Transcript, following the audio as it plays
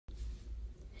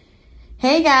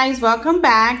Hey guys, welcome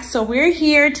back. So we're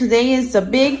here. Today is a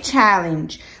big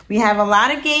challenge. We have a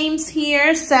lot of games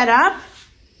here set up.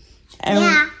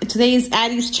 And today is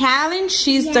Addie's challenge.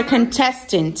 She's the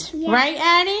contestant. Right,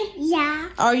 Addie? Yeah.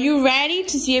 Are you ready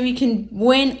to see if you can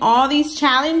win all these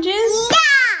challenges?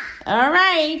 Yeah. All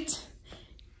right.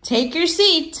 Take your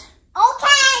seat.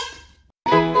 Okay.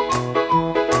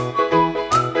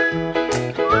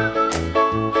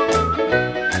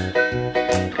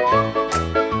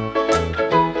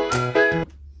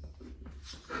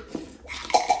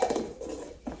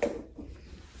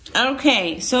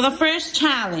 Okay, so the first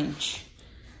challenge.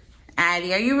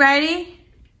 Addie, are you ready?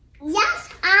 Yes,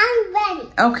 I'm ready.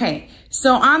 Okay,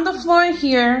 so on the floor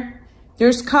here,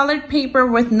 there's colored paper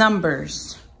with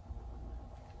numbers.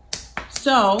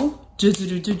 So, for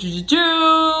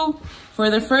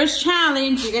the first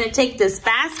challenge, you're gonna take this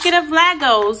basket of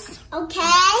Legos.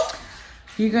 Okay.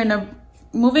 You're gonna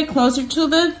move it closer to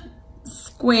the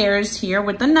squares here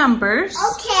with the numbers.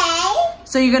 Okay.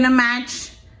 So you're gonna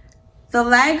match the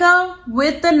Lego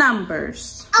with the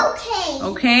numbers. Okay.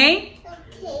 Okay?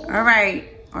 Okay. All right.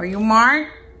 Are you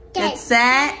marked? Get Get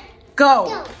set, go.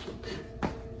 Go.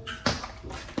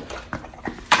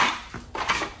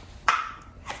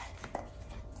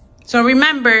 So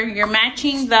remember, you're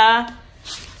matching the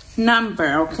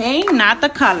number, okay? Not the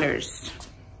colors.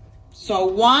 So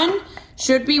 1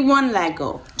 should be 1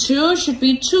 Lego. 2 should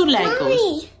be 2 Legos.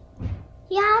 Mommy,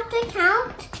 you have to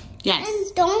count. Yes.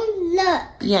 And don't look.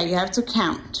 Yeah, you have to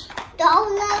count.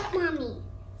 Don't look, Mommy.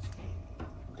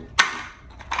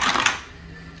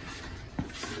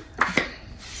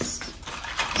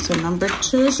 So number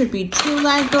 2 should be 2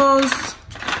 Legos.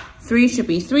 3 should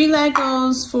be 3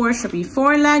 Legos. 4 should be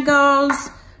 4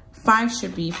 Legos. 5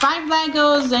 should be 5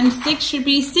 Legos. And 6 should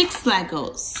be 6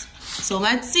 Legos. So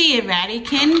let's see if Addie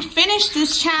can finish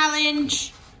this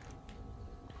challenge.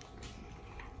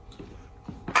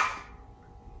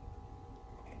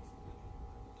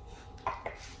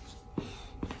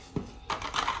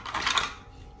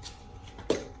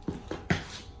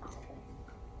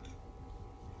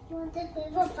 Want the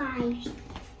paper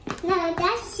 5. No,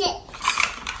 that's 6.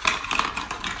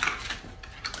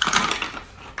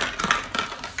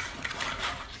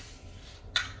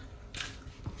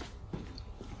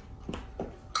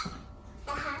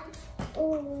 I have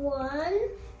 1,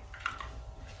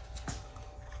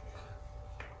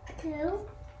 2,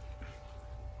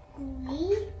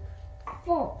 3,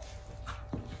 4.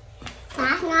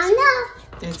 That's not enough.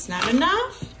 That's not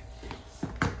enough.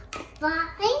 5.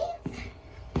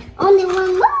 Only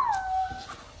 1 more.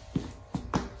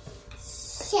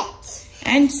 6.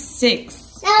 And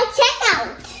 6. Now check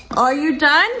out. Are you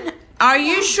done? Are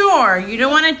you sure? You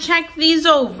don't want to check these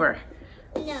over?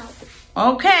 No.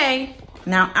 Okay.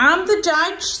 Now I'm the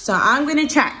judge, so I'm going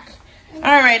to check. All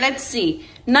right, let's see.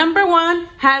 Number 1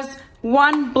 has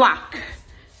 1 block.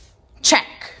 Check.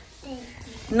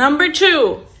 Number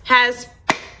 2 has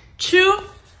 2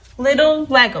 little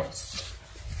Legos.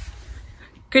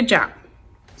 Good job.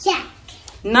 Check.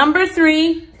 Number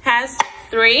 3 has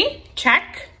 3.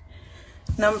 Check.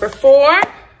 Number 4,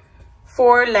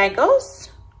 4 Legos.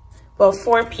 Well,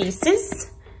 4 pieces.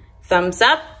 Thumbs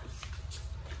up.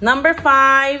 Number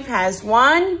 5 has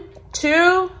 1,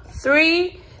 2,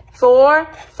 3, 4,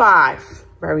 5.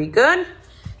 Very good.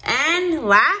 And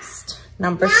last,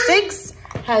 number 6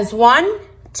 has 1,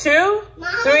 2,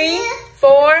 3,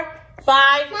 4,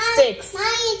 5, 6. Mommy,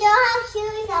 you don't have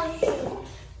shoes on.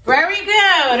 Very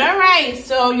good. All right.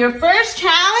 So your first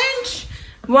challenge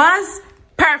was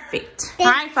perfect.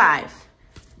 High five.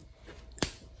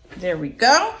 There we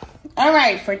go. All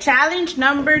right. For challenge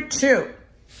number 2.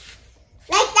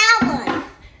 Like that one.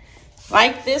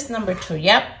 Like this number 2.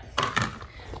 Yep.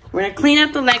 We're going to clean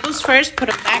up the Legos first. Put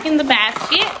them back in the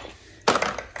basket.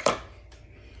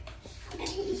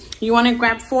 You want to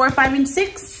grab 4, 5, and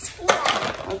 6?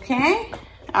 Yeah. Okay.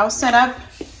 I'll set up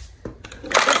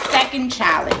the second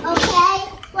challenge. Okay.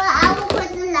 Well, I will put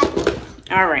the Lego.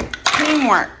 All right.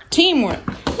 Teamwork. Teamwork.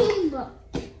 Teamwork.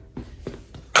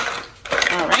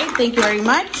 All right. Thank you very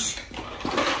much.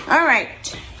 All right.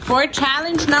 For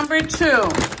challenge number 2. All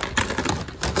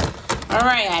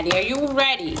right, Addie. Are you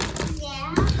ready?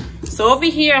 Yeah. So over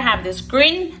here, I have this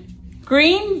green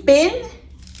bin.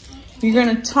 You're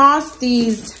going to toss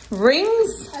these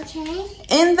rings Okay.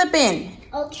 in the bin.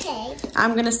 Okay.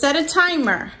 I'm going to set a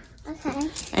timer Okay.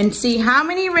 and see how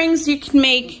many rings you can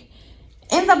make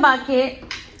in the bucket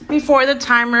before the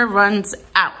timer runs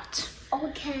out.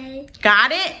 Okay.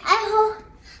 Got it? I hope.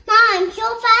 Mom, I'm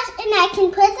so fast and I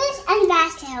can put this in the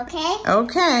basket, okay?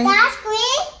 Okay. That's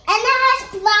green and it has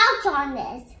clouds on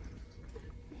this.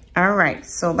 All right,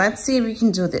 so let's see if we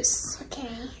can do this. Okay.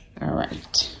 All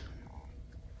right.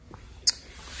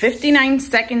 59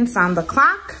 seconds on the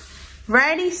clock.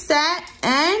 Ready, set,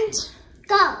 and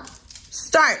Go.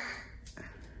 start.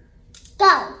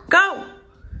 Go. Go.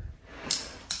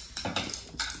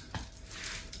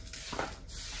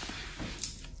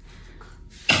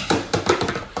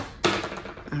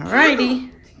 Alrighty.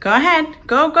 Go ahead.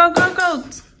 Go, go, go, go.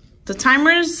 The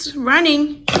timer's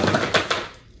running.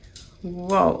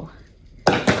 Whoa.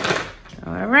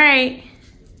 All right.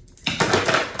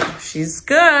 She's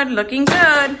good. Looking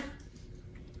good.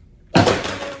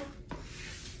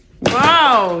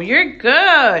 Whoa, you're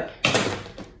good.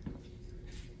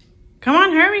 Come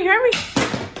on, hurry, hurry.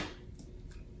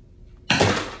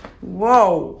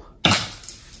 Whoa.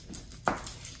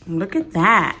 Look at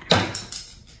that.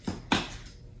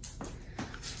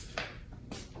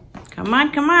 Come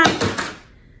on, come on.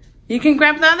 You can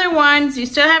grab the other ones. You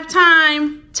still have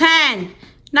time. 10,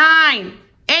 9,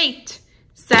 8,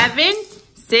 7,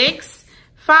 6,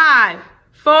 5,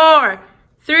 4,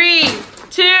 3,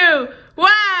 2,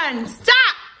 1.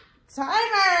 Stop.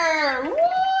 Timer.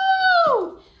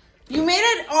 Woo! You made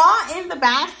it all in the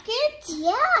basket?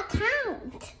 Yeah,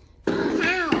 count.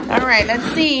 Count. All right, let's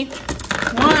see.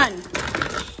 1,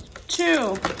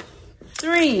 2,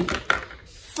 3,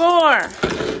 4,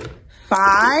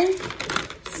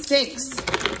 5, 6,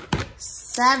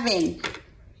 7,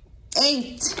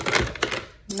 8,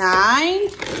 9,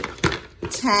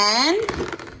 10,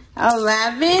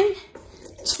 11,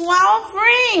 12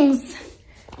 rings.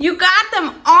 You got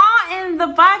them all in the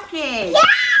bucket. Yeah!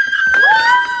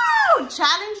 Woo!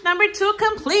 Challenge number 2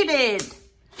 completed.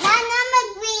 Now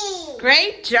number 3.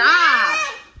 Great job.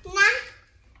 Not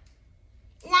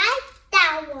like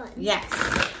that one. Yes.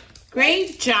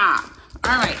 Great job.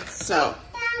 All right, so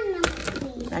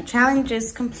that challenge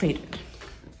is completed.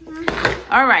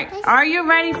 All right, are you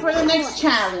ready for the next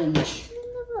challenge?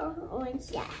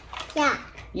 Yeah. Yeah.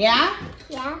 Yeah?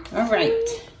 Yeah. All right,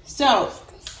 so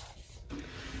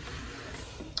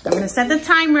I'm gonna set the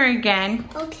timer again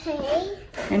Okay.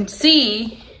 and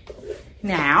see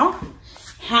now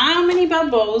how many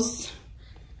bubbles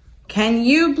can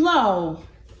you blow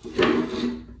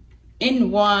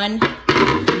in 1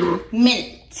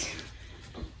 minute.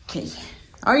 Okay,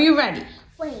 are you ready?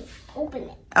 Wait, open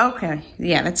it. Okay,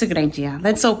 yeah, that's a good idea.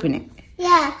 Let's open it.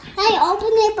 Yeah, I open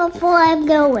it before I'm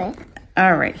going.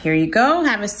 All right, here you go.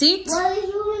 Have a seat. What are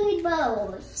so many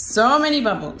bubbles? So many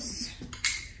bubbles.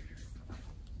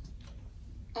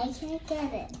 I can't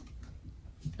get it.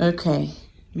 Okay,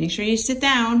 make sure you sit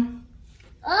down.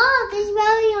 Oh, there's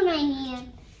belly on my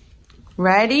hand.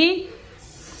 Ready?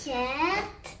 Set.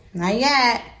 Not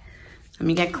yet. Let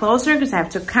me get closer because I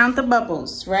have to count the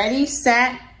bubbles. Ready,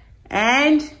 set,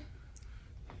 and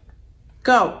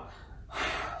go.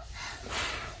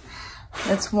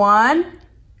 That's 1.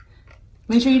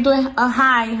 Make sure you do a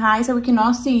high so we can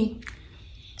all see.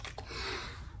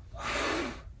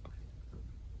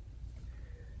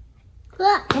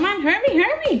 Look. Come on, hurry,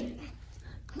 hurry.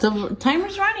 The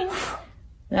timer's running.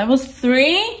 That was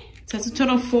 3. So that's a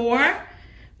total of 4.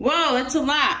 Whoa, that's a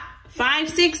lot. 5,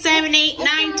 6, 7, 8,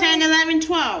 9, 10, 11,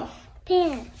 12.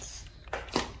 Pants.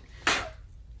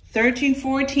 13,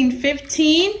 14,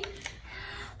 15.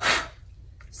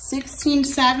 16,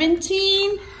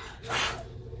 17.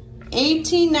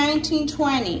 18, 19,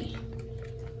 20.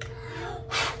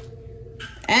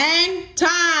 And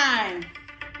time.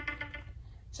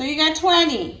 So you got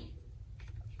 20.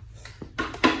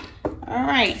 All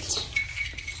right.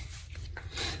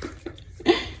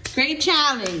 Great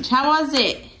challenge. How was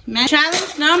it?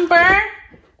 Challenge number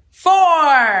 4.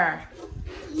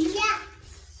 Yeah.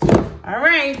 All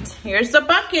right. Here's the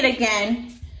bucket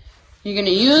again. You're going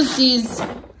to use these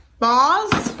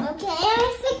balls. Okay, I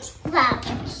have 6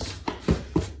 clouds.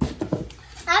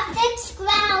 I have 6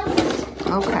 clouds.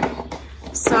 Okay.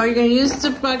 So you're going to use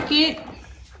the bucket.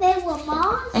 They were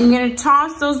balls? And you're going to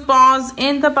toss those balls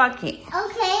in the bucket.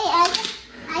 Okay,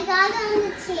 I got it on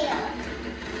the chair.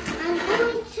 I'm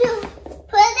going to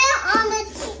put it on the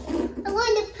chair. I'm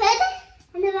going to put it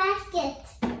in the basket.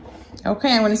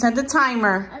 Okay, I'm going to set the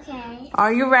timer. Okay.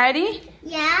 Are you ready?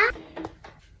 Yeah?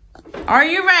 Are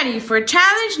you ready for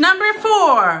challenge number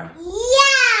 4?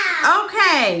 Yeah!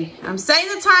 Okay, I'm setting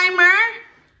the timer.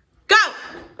 Go!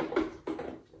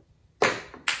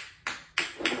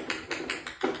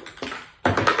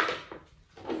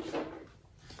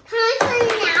 How much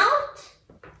running out?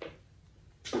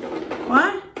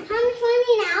 What? How much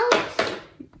running out?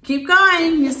 Keep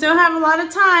going. You still have a lot of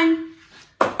time.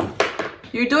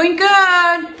 You're doing good.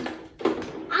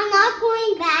 I'm not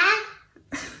going back.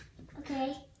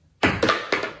 Okay.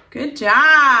 Good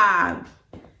job.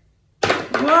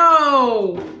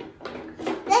 Whoa.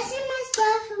 Let's see my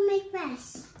stuff for my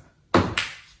dress.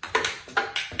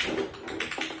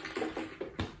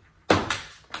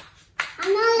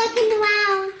 I'm not looking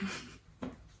around.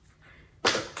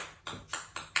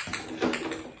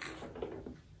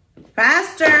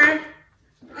 Faster.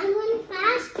 I'm going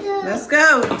faster. Let's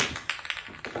go.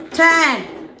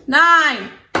 10, 9,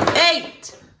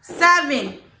 8,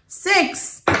 7,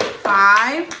 6,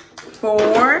 5,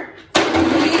 4, 3,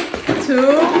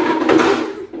 2,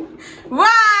 1. Woo!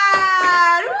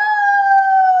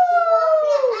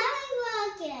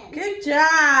 Good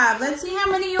job. Let's see how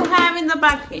many you have in the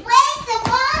bucket. Wait, the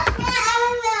ball's not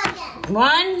everywhere.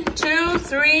 1, 2,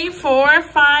 3, 4,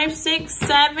 5, 6,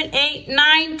 7, 8,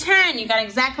 9, 10. You got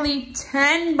exactly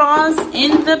 10 balls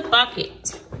in the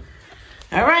bucket.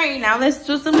 All right, now let's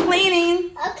do some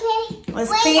cleaning. Okay.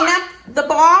 Let's clean up the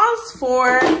balls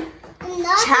for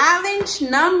challenge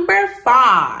number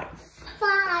 5.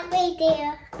 5 right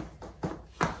there.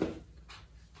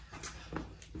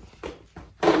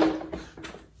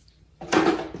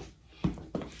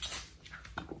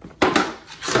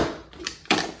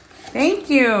 Thank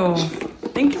you.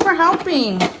 Thank you for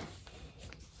helping.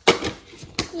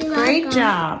 Great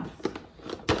job.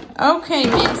 Okay,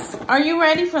 Miss, are you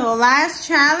ready for the last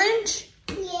challenge?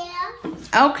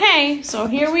 Yeah. Okay, so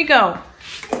here we go.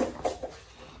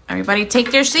 Everybody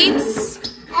take their seats.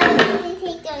 Everybody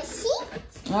take their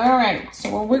seats. All right, so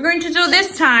what we're going to do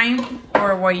this time,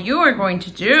 or what you are going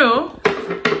to do,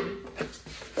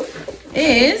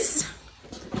 is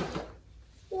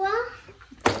What?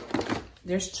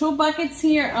 there's 2 buckets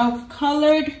here of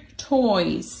colored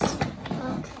toys.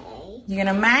 Okay. You're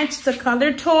gonna match the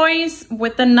colored toys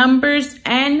with the numbers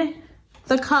and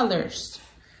the colors.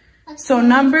 Okay. So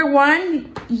number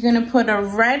 1, you're gonna put a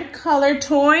red colored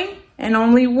toy and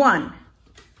only 1.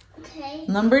 Okay.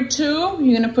 Number 2,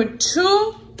 you're gonna put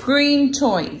 2 green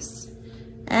toys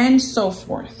and so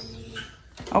forth.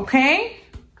 Okay?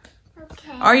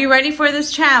 Okay. Are you ready for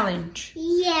this challenge?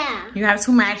 Yeah. You have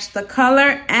to match the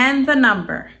color and the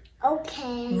number.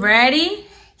 Okay. Ready,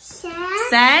 Set.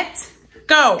 set,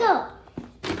 go. Go.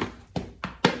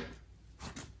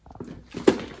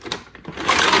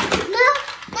 No,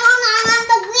 not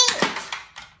the green.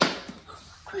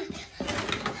 Quick.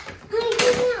 I'm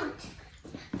getting out.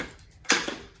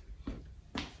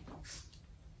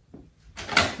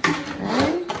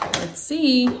 Okay, let's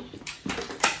see.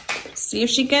 See if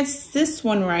she gets this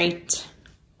one right.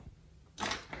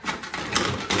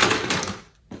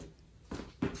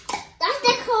 That's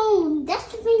the cone. That's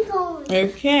the green cone.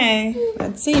 Okay,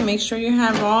 let's see. Make sure you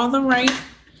have all the right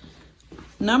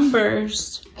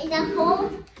numbers. And the 4,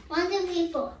 1, 2,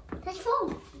 3, 4. That's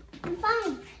 4. I'm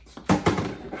fine.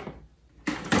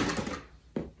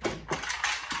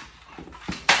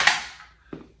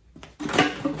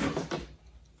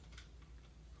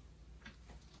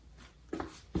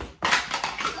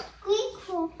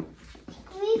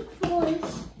 Green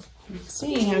coins. Let's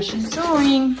see how she's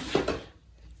doing.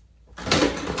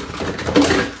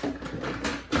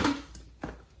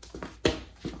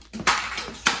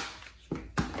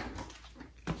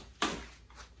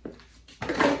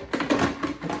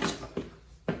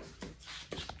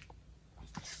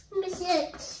 Number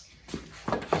 6.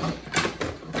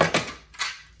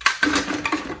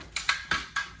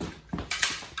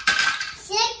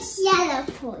 Six yellow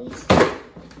toys.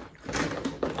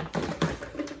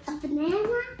 A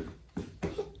banana.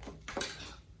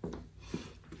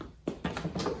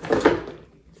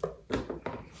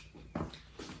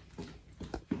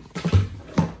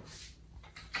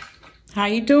 How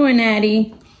you doing,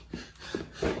 Addie?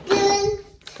 Good.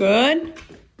 Good?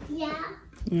 Yeah.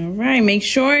 All right, make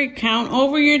sure you count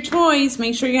over your toys.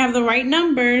 Make sure you have the right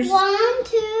numbers. 1,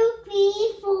 2,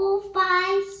 3, 4,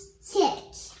 5,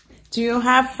 6. Do you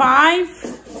have 5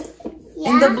 Yeah.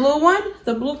 in the blue one?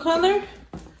 The blue color?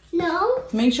 No.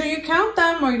 Make sure you count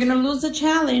them or you're going to lose the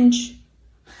challenge.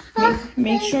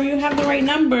 Make sure you have the right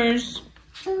numbers.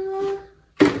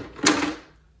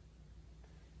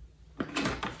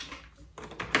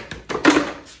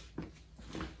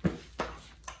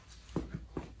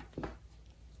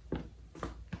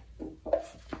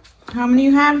 How many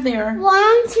you have there?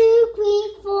 1, 2,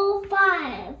 3, 4,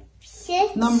 5,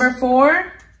 6. Number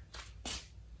 4.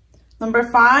 Number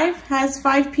 5 has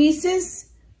 5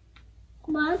 pieces.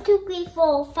 1, 2, 3,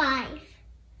 4, 5.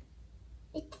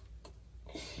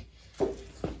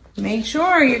 Make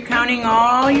sure you're counting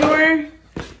all your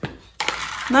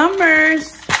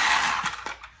numbers.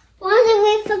 1,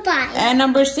 2, 3, 4, 5. And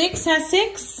number 6 has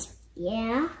 6.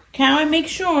 Yeah. Count and make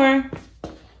sure.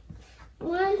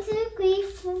 1, 2, 3,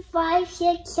 4, 5,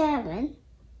 6, 7.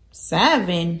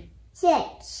 7.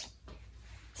 6.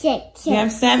 6. You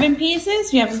have 7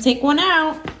 pieces. You have to take one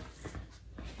out.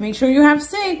 Make sure you have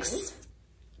 6.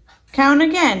 Count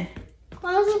again.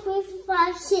 1, 2, 3, 4,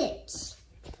 5, 6.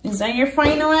 Is that your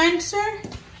final answer?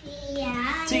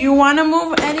 Yeah. Do you want to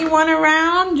move anyone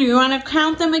around? Do you want to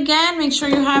count them again? Make sure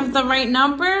you have the right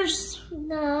numbers.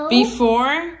 No.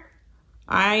 Before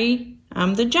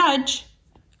I'm the judge.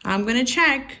 I'm going to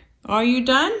check. Are you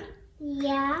done?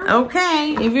 Yeah.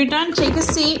 Okay. If you're done, take a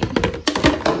seat.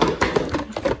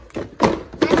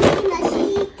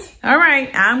 All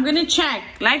right. I'm going to check.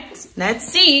 Let's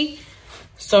see.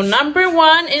 So number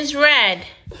 1 is red.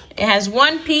 It has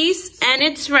 1 piece and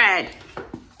it's red.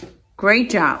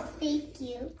 Great job. Thank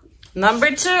you.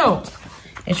 Number 2.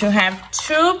 It should have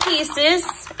 2 pieces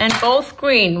and both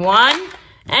green. 1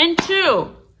 and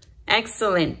 2.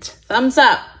 Excellent. Thumbs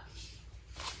up.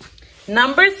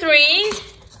 Number 3.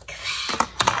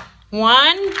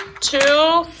 1,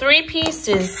 2, 3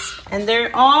 pieces. And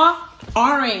they're all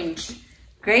orange.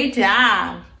 Great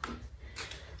job.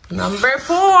 Number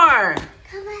 4.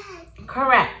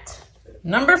 Correct.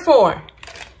 Number 4.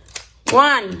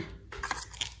 1,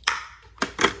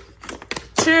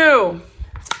 2,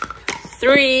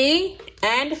 3,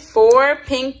 and 4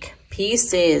 pink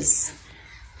pieces.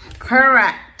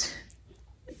 Correct.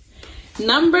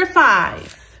 Number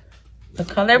 5. The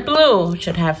color blue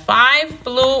should have 5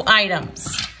 blue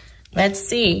items. Let's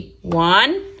see.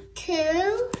 1,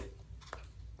 2,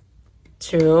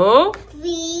 2,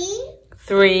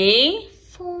 3,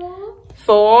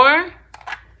 4,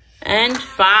 and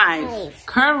 5.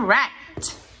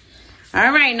 Correct.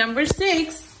 All right, number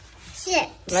 6. 6.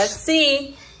 Let's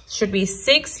see. Should be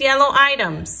 6 yellow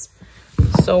items.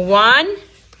 So 1,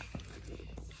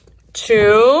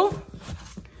 2,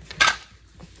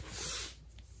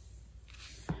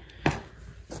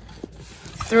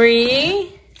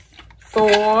 3,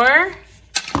 4,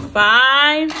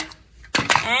 5,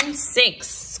 and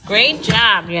 6. Great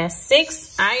job. You have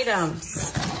 6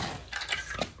 items.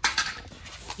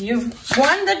 You've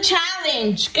won the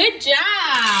challenge. Good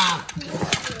job.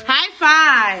 High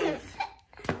 5.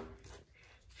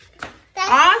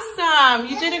 Awesome.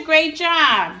 You did a great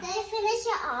job. Did I finish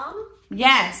it all?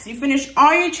 Yes, you finished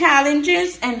all your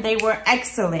challenges and they were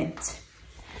excellent.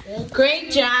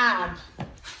 Great job.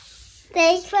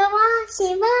 Thanks for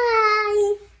watching. Bye.